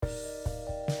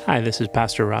Hi, this is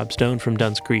Pastor Rob Stone from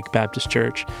Duns Creek Baptist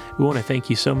Church. We want to thank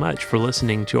you so much for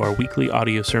listening to our weekly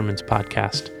audio sermons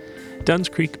podcast. Duns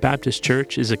Creek Baptist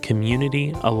Church is a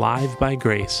community alive by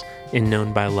grace and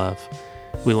known by love.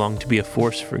 We long to be a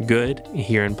force for good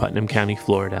here in Putnam County,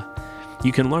 Florida.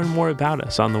 You can learn more about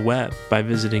us on the web by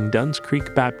visiting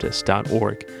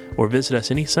dunscreekbaptist.org or visit us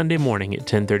any Sunday morning at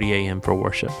 10:30 a.m. for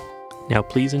worship. Now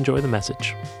please enjoy the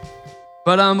message.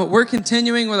 But we're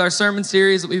continuing with our sermon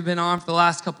series that we've been on for the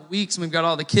last couple weeks, and we've got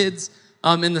all the kids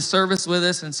in the service with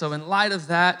us. And so in light of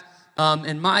that,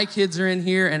 and my kids are in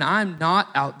here, and I'm not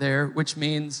out there, which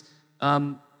means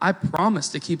I promise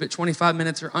to keep it 25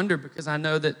 minutes or under because I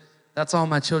know that that's all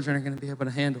my children are going to be able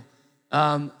to handle.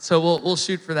 So we'll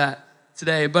shoot for that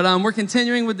today. But we're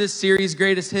continuing with this series,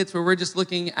 Greatest Hits, where we're just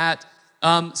looking at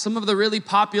some of the really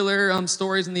popular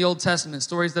stories in the Old Testament,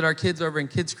 stories that our kids over in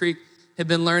Kids Creek have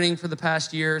been learning for the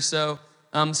past year or so.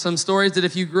 Some stories that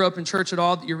if you grew up in church at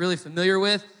all that you're really familiar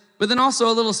with, but then also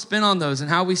a little spin on those and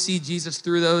how we see Jesus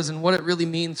through those and what it really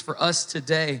means for us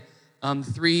today,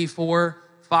 3, 4,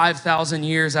 5,000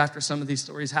 years after some of these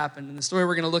stories happened. And the story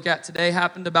we're going to look at today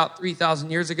happened about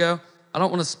 3,000 years ago. I don't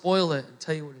want to spoil it and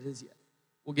tell you what it is yet.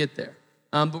 We'll get there.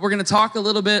 But we're going to talk a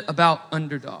little bit about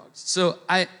underdogs. So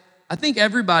I think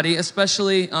everybody,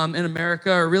 especially in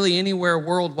America or really anywhere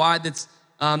worldwide that's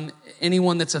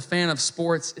anyone that's a fan of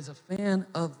sports is a fan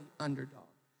of the underdog.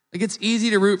 Like, it's easy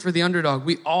to root for the underdog.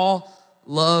 We all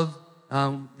love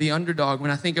the underdog. When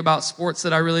I think about sports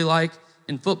that I really like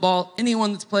in football,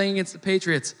 anyone that's playing against the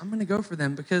Patriots, I'm going to go for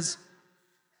them because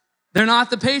they're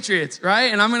not the Patriots,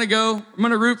 right? And I'm going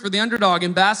to root for the underdog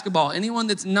in basketball. Anyone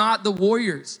that's not the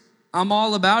Warriors, I'm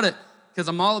all about it because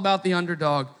I'm all about the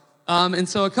underdog. And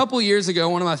so a couple years ago,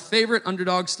 one of my favorite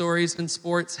underdog stories in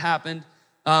sports happened.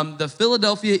 The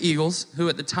Philadelphia Eagles, who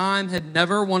at the time had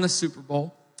never won a Super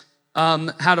Bowl,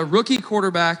 had a rookie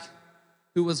quarterback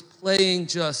who was playing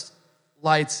just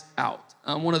lights out.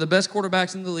 One of the best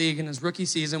quarterbacks in the league in his rookie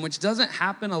season, which doesn't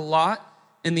happen a lot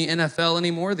in the NFL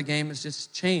anymore. The game has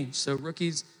just changed, so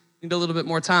rookies need a little bit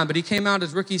more time. But he came out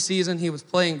his rookie season, he was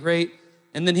playing great,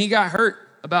 and then he got hurt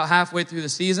about halfway through the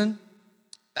season.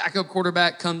 Backup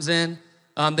quarterback comes in.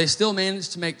 They still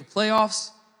managed to make the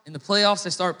playoffs. In the playoffs,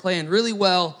 they start playing really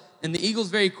well, and the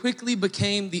Eagles very quickly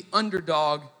became the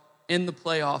underdog in the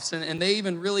playoffs, and they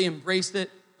even really embraced it.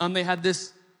 They had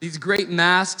these great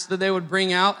masks that they would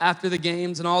bring out after the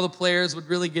games, and all the players would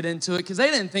really get into it because they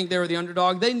didn't think they were the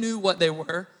underdog. They knew what they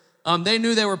were. They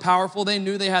knew they were powerful. They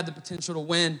knew they had the potential to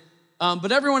win,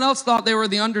 but everyone else thought they were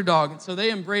the underdog, and so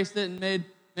they embraced it and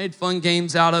made fun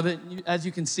games out of it. And as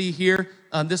you can see here,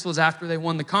 this was after they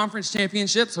won the conference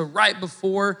championship, so right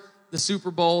before the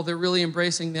Super Bowl. They're really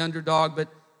embracing the underdog, but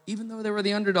even though they were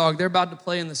the underdog, they're about to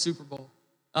play in the Super Bowl.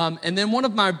 And then one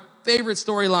of my favorite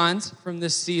storylines from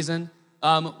this season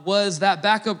was that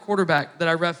backup quarterback that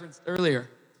I referenced earlier,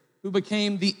 who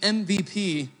became the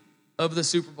MVP of the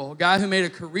Super Bowl. A guy who made a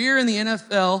career in the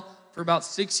NFL for about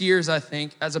 6 years, I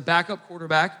think, as a backup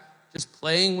quarterback, just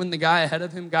playing when the guy ahead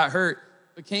of him got hurt,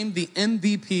 became the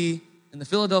MVP, and the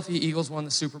Philadelphia Eagles won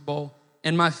the Super Bowl.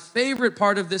 And my favorite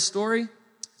part of this story,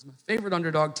 my favorite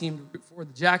underdog team to root for,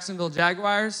 the Jacksonville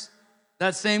Jaguars.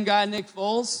 That same guy, Nick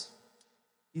Foles,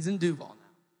 he's in Duval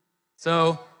now.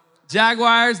 So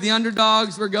Jaguars, the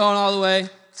underdogs, we're going all the way.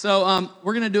 So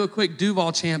we're going to do a quick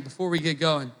Duval chant before we get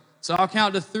going. So I'll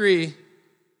count to 3.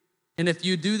 And if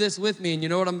you do this with me and you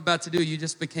know what I'm about to do, you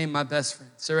just became my best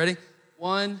friend. So ready?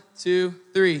 1, 2,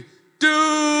 3.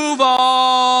 Duval!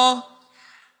 All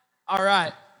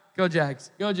right. Go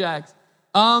Jags. Go Jags.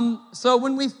 So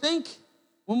when we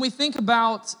think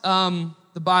about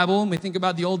the Bible and we think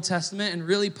about the Old Testament and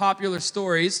really popular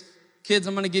stories, kids,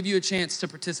 I'm going to give you a chance to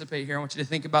participate here. I want you to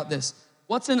think about this.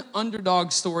 What's an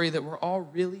underdog story that we're all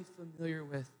really familiar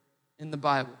with in the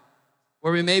Bible?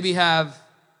 Where we maybe have a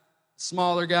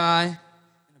smaller guy and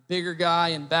a bigger guy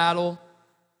in battle.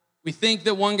 We think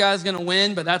that one guy's going to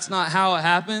win, but that's not how it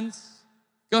happens.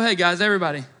 Go ahead, guys,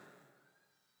 everybody.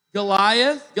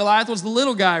 Goliath. Goliath was the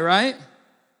little guy, right?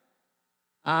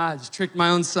 I just tricked my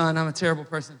own son. I'm a terrible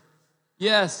person.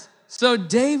 Yes. So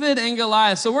David and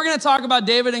Goliath. So we're going to talk about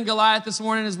David and Goliath this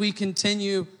morning as we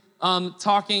continue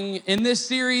talking in this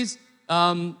series,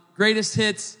 Greatest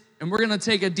Hits. And we're going to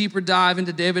take a deeper dive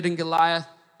into David and Goliath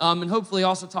and hopefully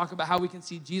also talk about how we can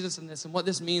see Jesus in this and what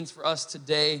this means for us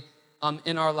today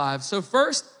in our lives. So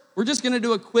first, we're just going to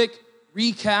do a quick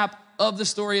recap of the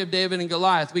story of David and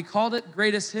Goliath. We called it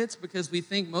Greatest Hits because we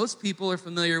think most people are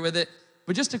familiar with it.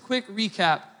 But just a quick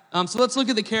recap. So let's look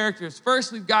at the characters.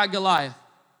 First, we've got Goliath.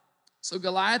 So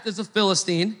Goliath is a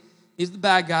Philistine. He's the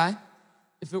bad guy.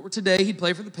 If it were today, he'd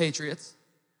play for the Patriots.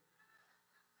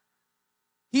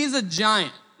 He's a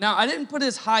giant. Now, I didn't put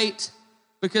his height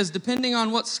because depending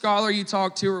on what scholar you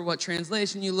talk to or what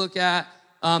translation you look at,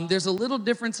 there's a little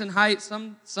difference in height.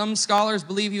 Some scholars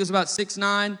believe he was about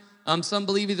 6'9". Some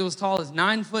believe he was as tall as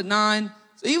 9'9".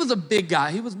 So he was a big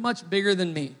guy. He was much bigger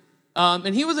than me.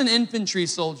 And he was an infantry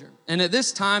soldier. And at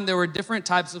this time, there were different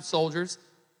types of soldiers.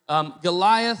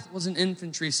 Goliath was an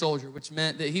infantry soldier, which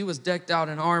meant that he was decked out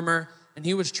in armor, and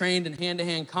he was trained in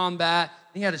hand-to-hand combat.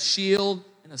 He had a shield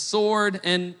and a sword.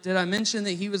 And did I mention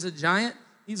that he was a giant?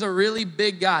 He's a really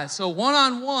big guy. So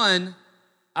one-on-one,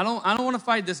 I don't want to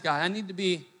fight this guy. I need to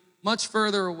be much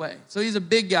further away. So he's a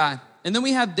big guy. And then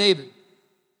we have David.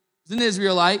 He's an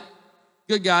Israelite.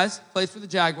 Good guys. Plays for the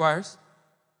Jaguars.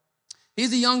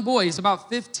 He's a young boy. He's about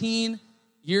 15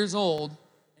 years old,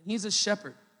 and he's a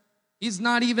shepherd. He's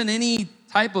not even any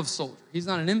type of soldier. He's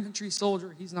not an infantry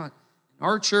soldier. He's not an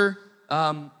archer.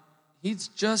 He's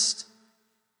just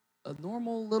a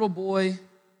normal little boy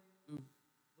who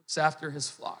looks after his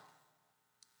flock.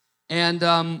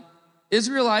 And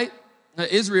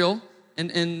Israel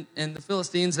and the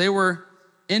Philistines, they were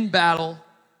in battle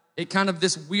at kind of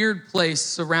this weird place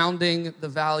surrounding the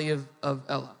valley of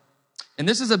Elah. And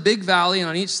this is a big valley, and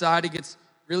on each side it gets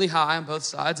really high on both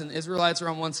sides, and the Israelites are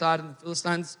on one side, and the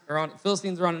Philistines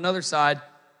are on another side,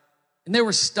 and they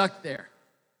were stuck there.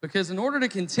 Because in order to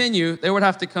continue, they would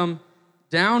have to come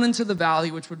down into the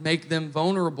valley, which would make them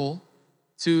vulnerable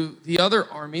to the other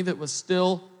army that was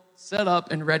still set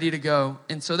up and ready to go.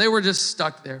 And so they were just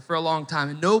stuck there for a long time,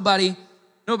 and nobody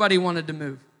wanted to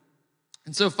move.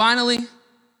 And so finally,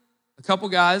 a couple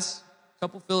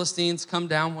Philistines come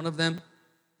down, one of them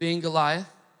being Goliath,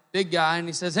 big guy, and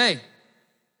he says, "Hey,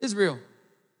 Israel,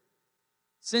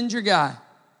 send your guy.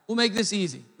 We'll make this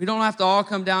easy. We don't have to all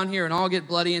come down here and all get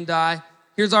bloody and die.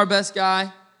 Here's our best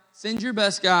guy. Send your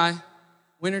best guy.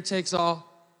 Winner takes all.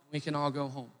 We can all go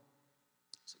home."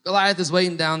 So Goliath is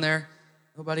waiting down there.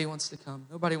 Nobody wants to come.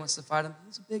 Nobody wants to fight him.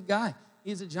 He's a big guy.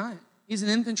 He's a giant. He's an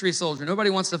infantry soldier.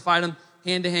 Nobody wants to fight him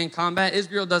hand-to-hand combat.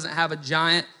 Israel doesn't have a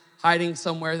giant hiding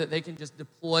somewhere that they can just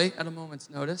deploy at a moment's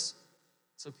notice.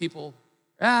 So people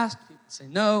ask, people say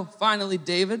no. Finally,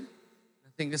 David, I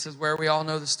think this is where we all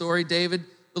know the story. David,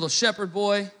 little shepherd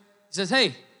boy, he says,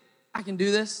 "Hey, I can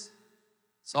do this."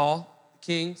 Saul, the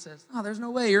king, says, "No, there's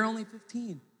no way. You're only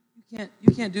 15.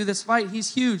 You can't do this fight. He's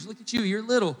huge. Look at you. You're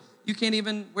little. You can't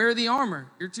even wear the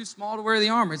armor. You're too small to wear the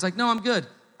armor." He's like, "No, I'm good.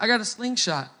 I got a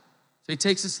slingshot." So he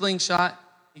takes a slingshot.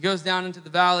 He goes down into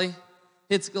the valley,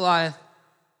 hits Goliath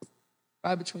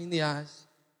right between the eyes.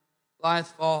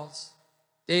 Goliath falls.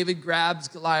 David grabs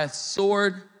Goliath's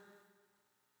sword.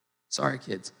 Sorry,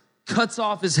 kids. Cuts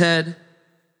off his head.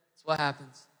 That's what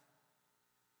happens.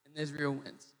 And Israel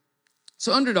wins.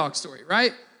 So underdog story,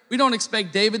 right? We don't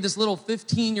expect David, this little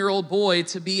 15-year-old boy,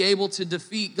 to be able to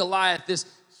defeat Goliath, this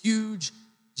huge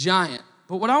giant.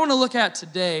 But what I want to look at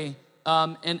today,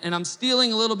 and I'm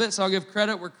stealing a little bit, so I'll give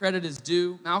credit where credit is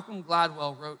due. Malcolm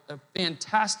Gladwell wrote a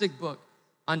fantastic book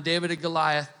on David and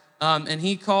Goliath, and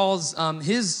he calls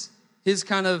his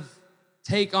kind of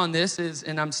take on this is,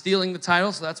 and I'm stealing the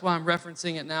title, so that's why I'm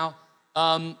referencing it now,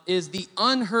 is the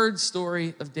unheard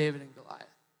story of David and Goliath.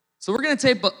 So we're going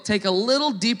to take a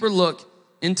little deeper look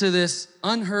into this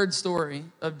unheard story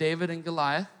of David and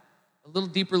Goliath, a little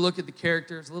deeper look at the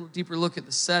characters, a little deeper look at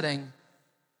the setting,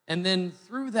 and then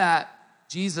through that,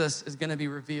 Jesus is going to be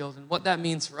revealed, and what that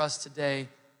means for us today,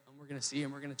 and we're going to see,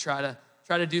 and we're going to try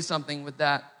to do something with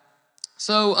that.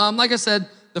 So, like I said,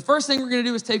 the first thing we're going to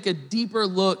do is take a deeper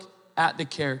look at the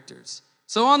characters.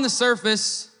 So on the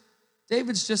surface,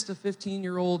 David's just a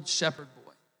 15-year-old shepherd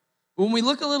boy. But when we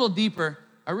look a little deeper,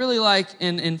 I really like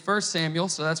in 1 Samuel,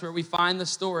 so that's where we find the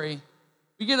story,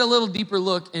 we get a little deeper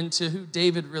look into who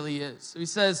David really is. So he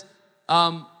says,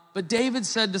 but David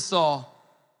said to Saul,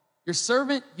 "Your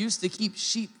servant used to keep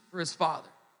sheep for his father."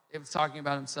 David's talking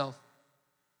about himself.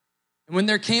 "And when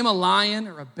there came a lion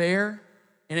or a bear,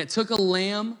 and it took a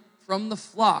lamb from the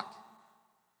flock,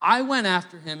 I went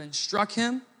after him and struck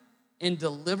him and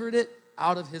delivered it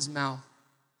out of his mouth.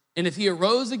 And if he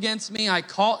arose against me, I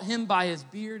caught him by his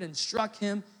beard and struck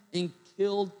him and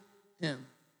killed him."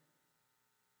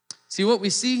 See, what we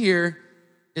see here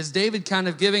is David kind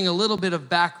of giving a little bit of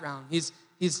background. He's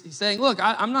saying, look,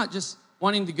 I'm not just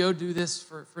wanting to go do this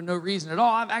for no reason at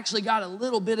all. I've actually got a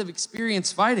little bit of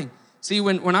experience fighting. See,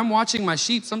 when I'm watching my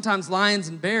sheep, sometimes lions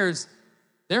and bears,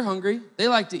 they're hungry. They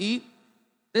like to eat.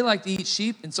 They like to eat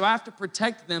sheep. And so I have to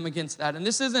protect them against that. And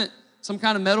this isn't some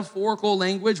kind of metaphorical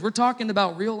language. We're talking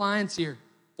about real lions here.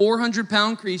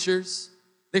 400-pound creatures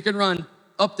that can run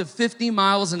up to 50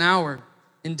 miles an hour.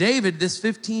 And David, this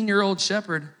 15-year-old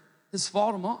shepherd, has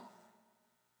fought them off.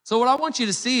 So what I want you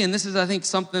to see, and this is, I think,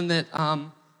 something that,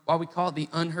 why we call it the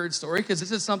unheard story, because this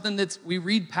is something that we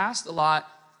read past a lot,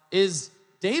 is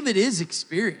David is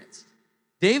experienced.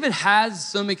 David has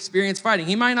some experience fighting.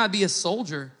 He might not be a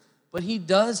soldier, but he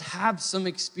does have some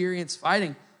experience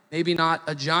fighting. Maybe not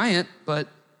a giant, but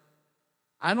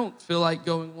I don't feel like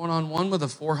going one-on-one with a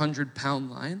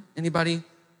 400-pound lion. Anybody?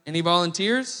 Any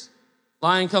volunteers?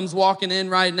 Lion comes walking in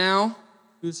right now.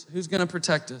 Who's going to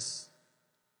protect us?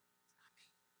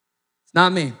 It's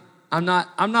not me. I'm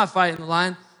not fighting the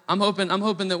lion. I'm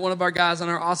hoping that one of our guys on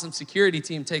our awesome security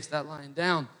team takes that lion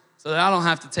down so that I don't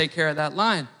have to take care of that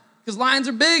lion. Because lions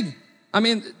are big. I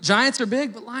mean, giants are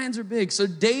big, but lions are big. So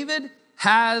David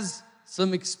has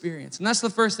some experience. And that's the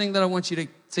first thing that I want you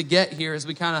to get here as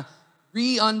we kind of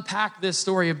re-unpack this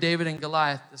story of David and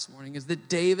Goliath this morning, is that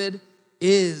David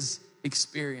is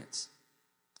experienced.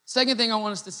 Second thing I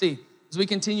want us to see as we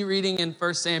continue reading in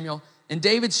 1 Samuel, and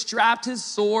David strapped his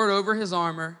sword over his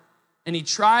armor, and he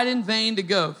tried in vain to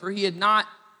go, for he had not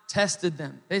tested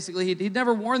them. Basically, he'd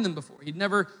never worn them before. He'd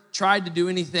never tried to do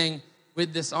anything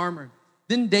with this armor.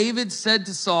 Then David said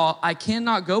to Saul, I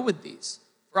cannot go with these,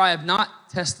 for I have not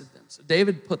tested them. So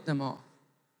David put them off.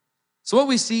 So what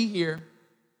we see here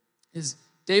is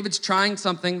David's trying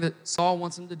something that Saul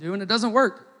wants him to do, and it doesn't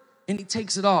work, and he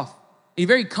takes it off. He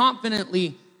very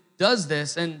confidently does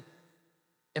this, and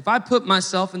if I put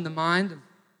myself in the mind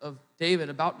of David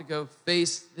about to go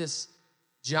face this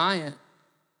giant,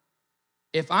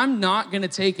 if I'm not going to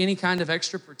take any kind of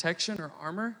extra protection or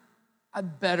armor, I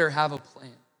better have a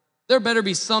plan. There better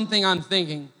be something I'm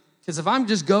thinking, because if I'm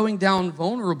just going down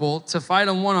vulnerable to fight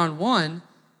him one-on-one,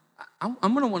 I'm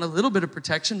going to want a little bit of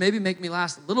protection, maybe make me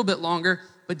last a little bit longer,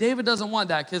 but David doesn't want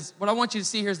that, because what I want you to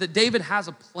see here is that David has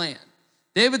a plan.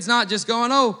 David's not just going,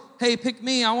 oh, hey, pick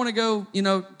me. I want to go,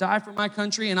 die for my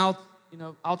country, and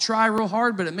I'll try real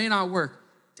hard, but it may not work.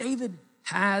 David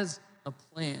has a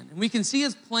plan, and we can see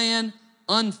his plan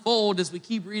unfold as we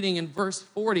keep reading in verse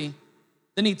 40.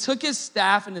 Then he took his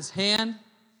staff in his hand,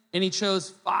 and he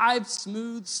chose 5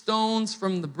 smooth stones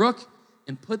from the brook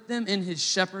and put them in his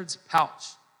shepherd's pouch.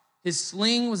 His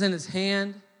sling was in his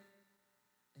hand,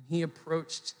 and he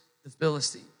approached the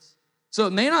Philistines. So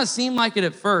it may not seem like it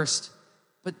at first,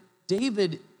 but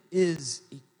David is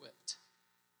equipped.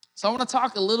 So I want to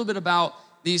talk a little bit about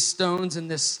these stones and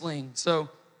this sling. So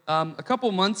a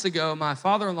couple months ago, my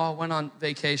father-in-law went on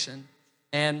vacation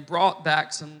and brought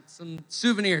back some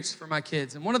souvenirs for my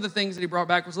kids. And one of the things that he brought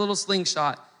back was a little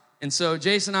slingshot. And so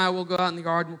Jason and I will go out in the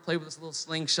yard and we'll play with this little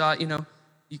slingshot.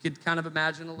 You could kind of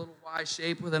imagine a little Y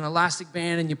shape with an elastic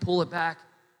band and you pull it back.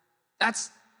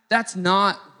 That's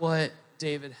not what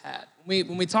David had.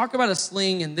 When we talk about a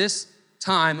sling in this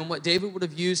time and what David would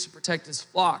have used to protect his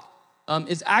flock,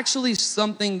 is actually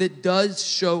something that does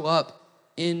show up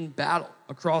in battle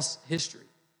across history.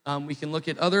 We can look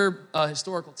at other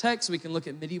historical texts. We can look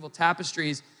at medieval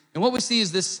tapestries. And what we see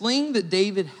is this sling that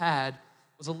David had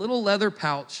was a little leather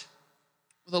pouch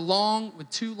with 2 long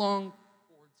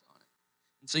cords on it.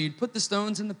 And so you'd put the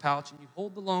stones in the pouch and you'd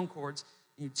hold the long cords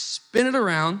and you'd spin it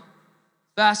around as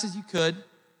fast as you could,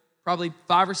 probably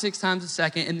 5 or 6 times a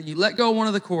second, and then you let go of one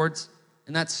of the cords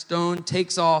and that stone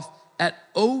takes off at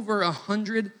over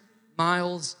 100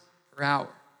 miles per hour.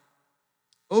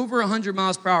 Over 100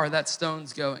 miles per hour, that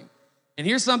stone's going. And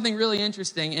here's something really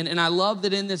interesting, and I love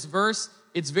that in this verse,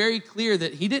 it's very clear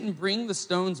that he didn't bring the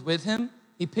stones with him.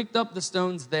 He picked up the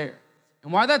stones there.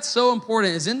 And why that's so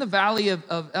important is in the valley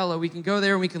of Elah, we can go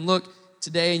there and we can look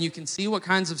today and you can see what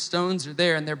kinds of stones are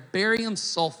there, and they're barium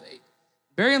sulfate.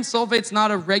 Barium sulfate's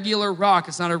not a regular rock.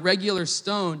 It's not a regular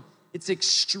stone. It's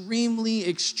extremely,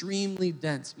 extremely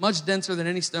dense, much denser than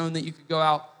any stone that you could go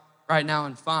out right now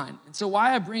and find. And so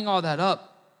why I bring all that up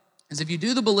is if you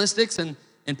do the ballistics and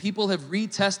people have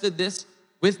retested this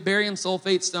with barium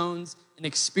sulfate stones and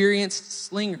experienced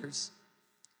slingers,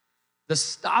 the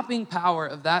stopping power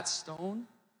of that stone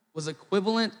was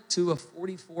equivalent to a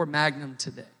 .44 Magnum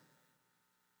today.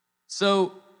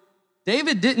 So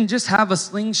David didn't just have a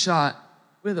slingshot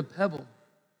with a pebble.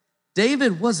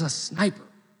 David was a sniper.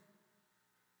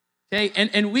 Okay,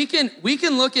 and we can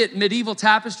look at medieval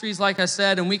tapestries, like I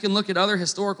said, and we can look at other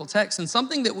historical texts, and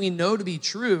something that we know to be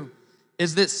true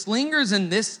is that slingers in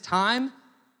this time,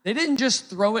 they didn't just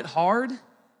throw it hard,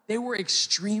 they were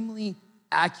extremely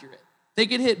accurate. They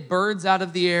could hit birds out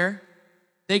of the air.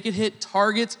 They could hit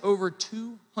targets over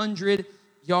 200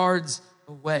 yards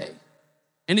away.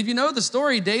 And if you know the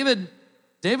story, David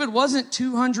wasn't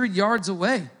 200 yards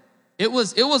away. It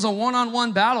was a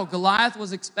one-on-one battle. Goliath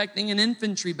was expecting an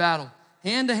infantry battle,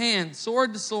 hand to hand,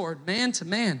 sword to sword, man to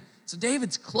man. So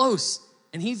David's close,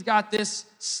 and he's got this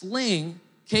sling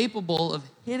capable of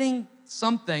hitting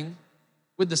something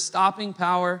with the stopping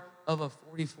power of a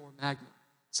 44 Magnum.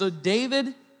 So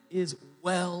David is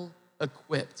well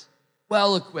equipped.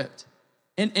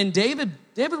 And David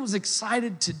was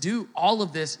excited to do all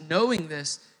of this, knowing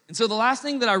this. And so the last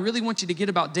thing that I really want you to get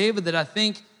about David that I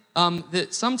think that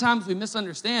sometimes we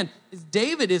misunderstand is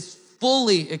David is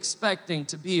fully expecting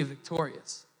to be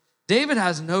victorious. David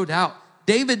has no doubt.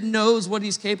 David knows what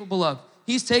he's capable of.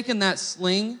 He's taken that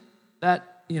sling, that,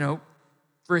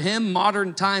 for him,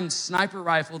 modern times sniper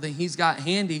rifle that he's got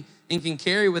handy and can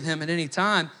carry with him at any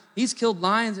time. He's killed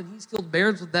lions and he's killed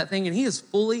bears with that thing, and he is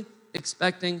fully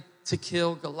expecting to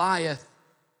kill Goliath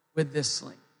with this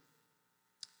sling.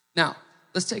 Now,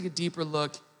 let's take a deeper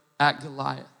look at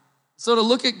Goliath. So to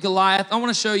look at Goliath, I want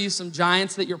to show you some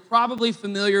giants that you're probably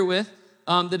familiar with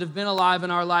that have been alive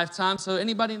in our lifetime. So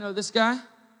anybody know this guy?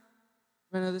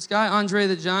 Anybody know this guy? Andre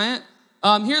the Giant.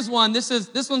 Here's one. This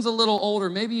one's a little older.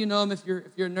 Maybe you know him if you're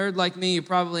a nerd like me. You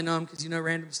probably know him because you know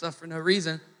random stuff for no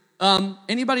reason.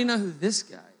 Anybody know who this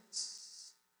guy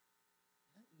is?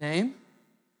 Name?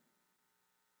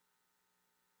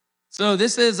 So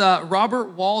this is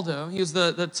Robert Waldo. He was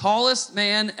the tallest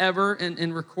man ever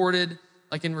in recorded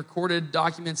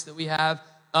documents that we have.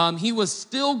 He was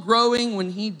still growing when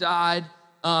he died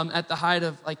at the height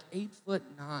of 8'9",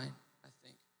 I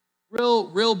think.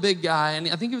 Real big guy. And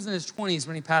I think he was in his 20s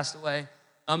when he passed away.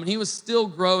 And he was still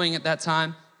growing at that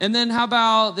time. And then how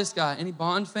about this guy? Any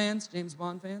Bond fans? James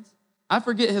Bond fans? I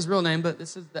forget his real name, but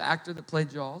this is the actor that played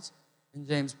Jaws in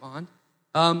James Bond.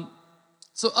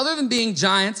 So other than being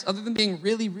giants, other than being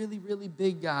really, really, really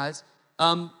big guys,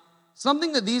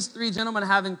 something that these three gentlemen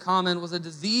have in common was a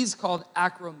disease called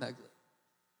acromegaly.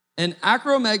 And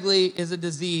acromegaly is a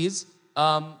disease.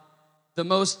 The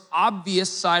most obvious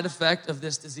side effect of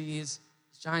this disease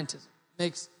is giantism. It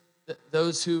makes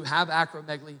those who have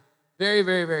acromegaly very,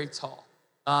 very, very tall.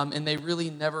 And they really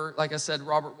never, like I said,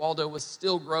 Robert Waldo was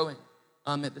still growing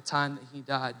at the time that he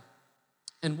died.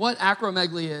 And what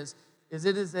acromegaly is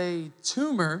it is a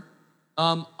tumor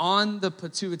on the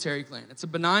pituitary gland. It's a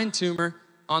benign tumor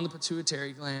on the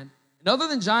pituitary gland. And other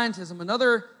than giantism,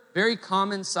 another very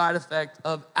common side effect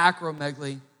of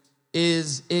acromegaly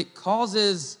is it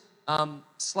causes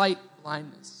slight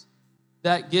blindness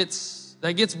that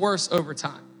gets worse over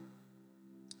time.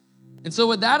 And so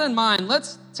with that in mind,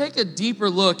 let's take a deeper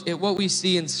look at what we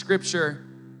see in Scripture.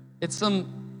 It's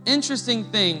some interesting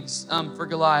things for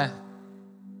Goliath.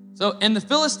 So, and the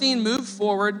Philistine moved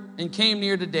forward and came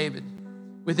near to David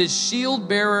with his shield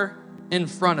bearer in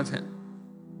front of him.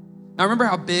 Now remember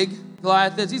how big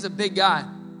Goliath is? He's a big guy.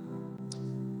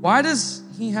 Why does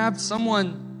he have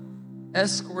someone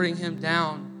escorting him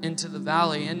down into the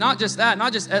valley? And not just that,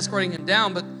 not just escorting him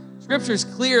down, but Scripture is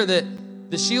clear that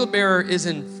the shield bearer is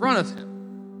in front of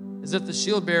him, as if the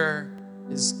shield bearer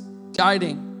is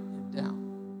guiding him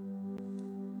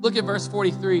down. Look at verse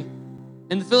 43.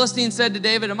 And the Philistine said to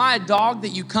David, "Am I a dog that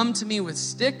you come to me with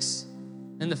sticks?"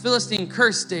 And the Philistine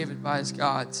cursed David by his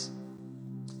gods.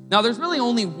 Now, there's really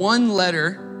only one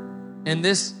letter in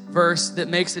this verse that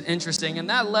makes it interesting. And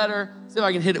that letter, see if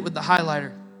I can hit it with the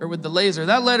highlighter or with the laser.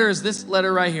 That letter is this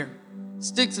letter right here.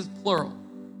 Sticks is plural.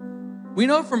 We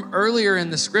know from earlier in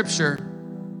the Scripture,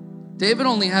 David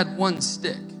only had one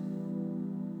stick.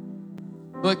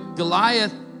 But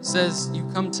Goliath says, "You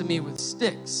come to me with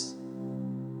sticks."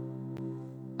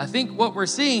 I think what we're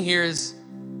seeing here is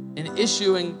an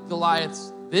issue in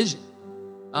Goliath's vision.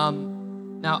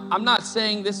 Now, I'm not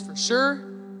saying this for sure,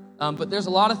 but there's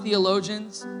a lot of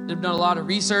theologians that have done a lot of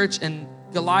research, and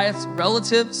Goliath's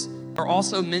relatives are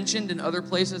also mentioned in other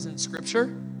places in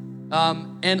Scripture.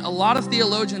 And a lot of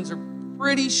theologians are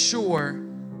pretty sure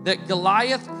that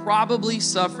Goliath probably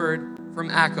suffered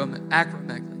from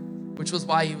acromegaly, which was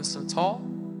why he was so tall,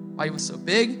 why he was so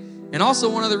big. And also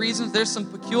one of the reasons there's some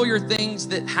peculiar things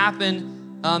that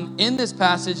happen in this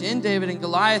passage, in David and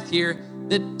Goliath here,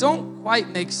 that don't quite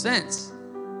make sense.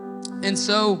 And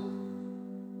so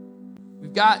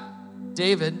we've got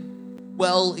David,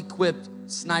 well-equipped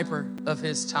sniper of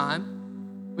his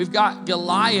time. We've got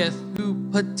Goliath, who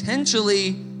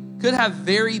potentially could have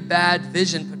very bad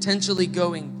vision, potentially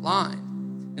going blind.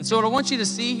 And so what I want you to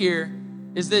see here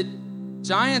is that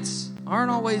giants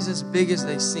aren't always as big as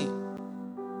they seem.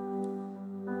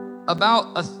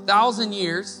 About 1,000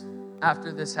 years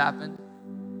after this happened,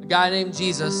 a guy named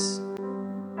Jesus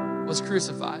was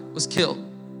crucified, was killed.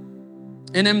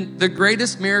 And in the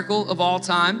greatest miracle of all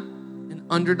time, an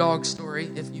underdog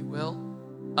story, if you will,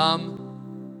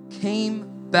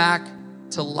 came back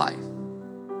to life.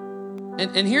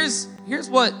 And here's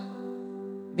what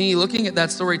me looking at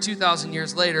that story 2,000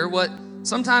 years later, what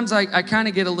sometimes I kind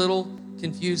of get a little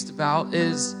confused about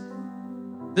is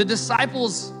the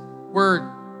disciples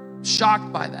were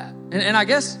shocked by that. And I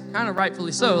guess kind of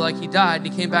rightfully so, like he died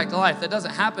and he came back to life. That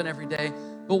doesn't happen every day.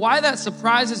 But why that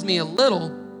surprises me a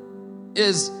little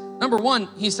is, number one,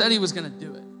 he said he was going to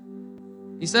do it.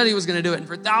 He said he was going to do it. And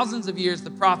for thousands of years,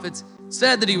 the prophets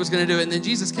said that he was going to do it. And then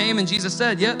Jesus came and Jesus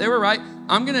said, yeah, they were right.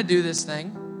 I'm going to do this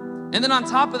thing. And then on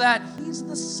top of that, he's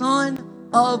the Son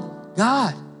of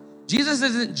God. Jesus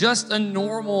isn't just a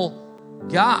normal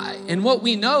guy. And what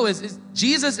we know is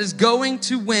Jesus is going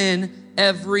to win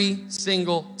every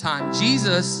single time.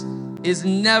 Jesus is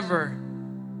never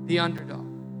the underdog.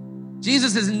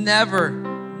 Jesus is never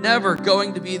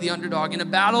going to be the underdog. In a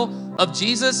battle of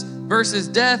Jesus versus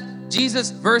death,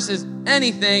 Jesus versus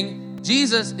anything,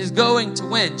 Jesus is going to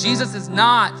win. Jesus is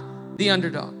not the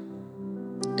underdog.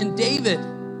 And David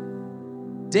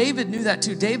knew that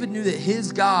too. David knew that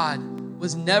his God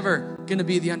was never going to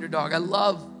be the underdog. I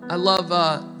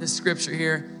love this scripture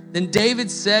here. Then David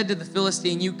said to the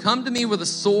Philistine, you come to me with a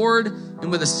sword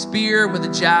and with a spear, with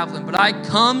a javelin, but I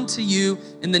come to you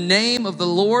in the name of the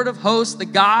Lord of hosts, the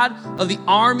God of the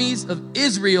armies of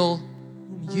Israel,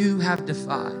 whom you have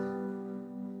defied.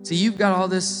 So you've got all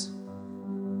this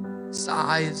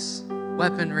size,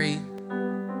 weaponry,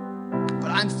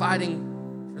 but I'm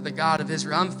fighting for the God of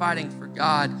Israel. I'm fighting for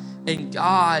God, and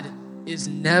God is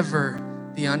never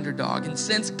the underdog. And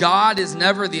since God is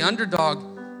never the underdog,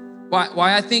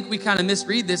 why I think we kind of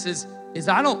misread this is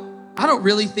I don't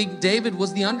really think David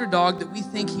was the underdog that we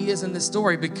think he is in this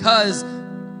story, because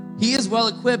he is well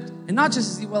equipped, and not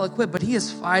just is he well equipped, but he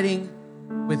is fighting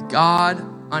with God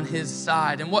on his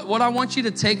side. And what I want you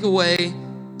to take away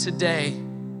today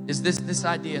is this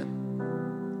idea.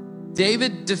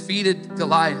 David defeated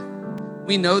Goliath.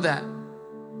 We know that.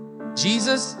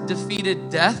 Jesus defeated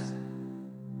death,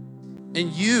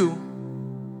 and you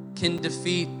can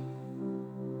defeat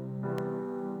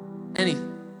anything.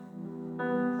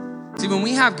 See, when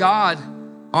we have God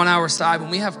on our side, when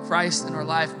we have Christ in our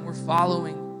life, when we're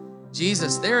following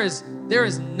Jesus, there is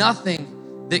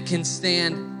nothing that can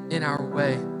stand in our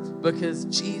way, because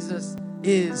Jesus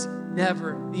is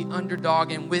never the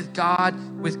underdog. And with God,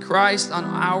 with Christ on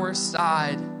our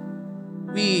side,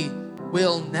 we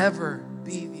will never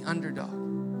be the underdog.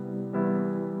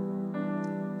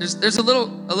 There's a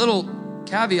little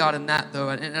caveat in that, though,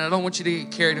 and I don't want you to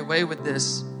get carried away with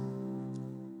this.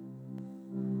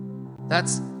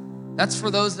 That's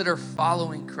for those that are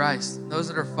following Christ, those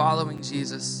that are following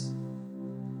Jesus.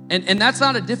 And that's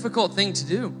not a difficult thing to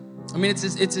do. I mean, it's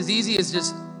as easy as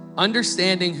just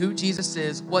understanding who Jesus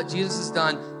is, what Jesus has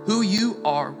done, who you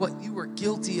are, what you were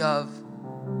guilty of,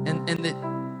 and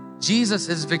that Jesus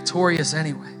is victorious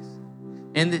anyways.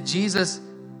 And that Jesus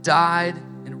died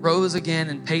and rose again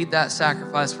and paid that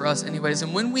sacrifice for us anyways.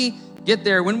 And when we get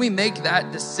there, when we make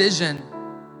that decision,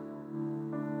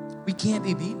 we can't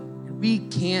be beaten. We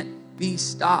can't be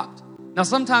stopped. Now,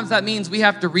 sometimes that means we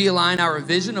have to realign our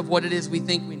vision of what it is we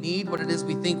think we need, what it is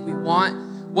we think we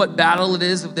want, what battle it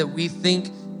is that we think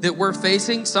that we're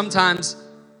facing. Sometimes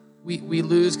we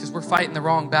lose because we're fighting the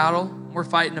wrong battle. We're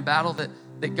fighting a battle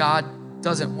that God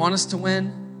doesn't want us to win.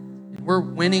 And we're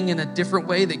winning in a different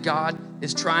way that God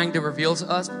is trying to reveal to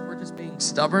us, but we're just being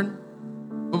stubborn.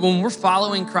 But when we're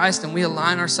following Christ and we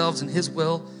align ourselves in his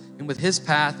will and with his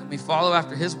path, and we follow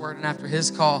after his word and after his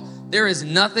call, there is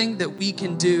nothing that we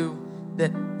can do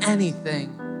that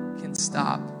anything can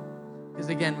stop. Because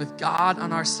again, with God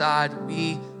on our side,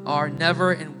 we are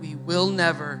never and we will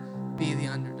never be the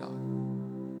underdog.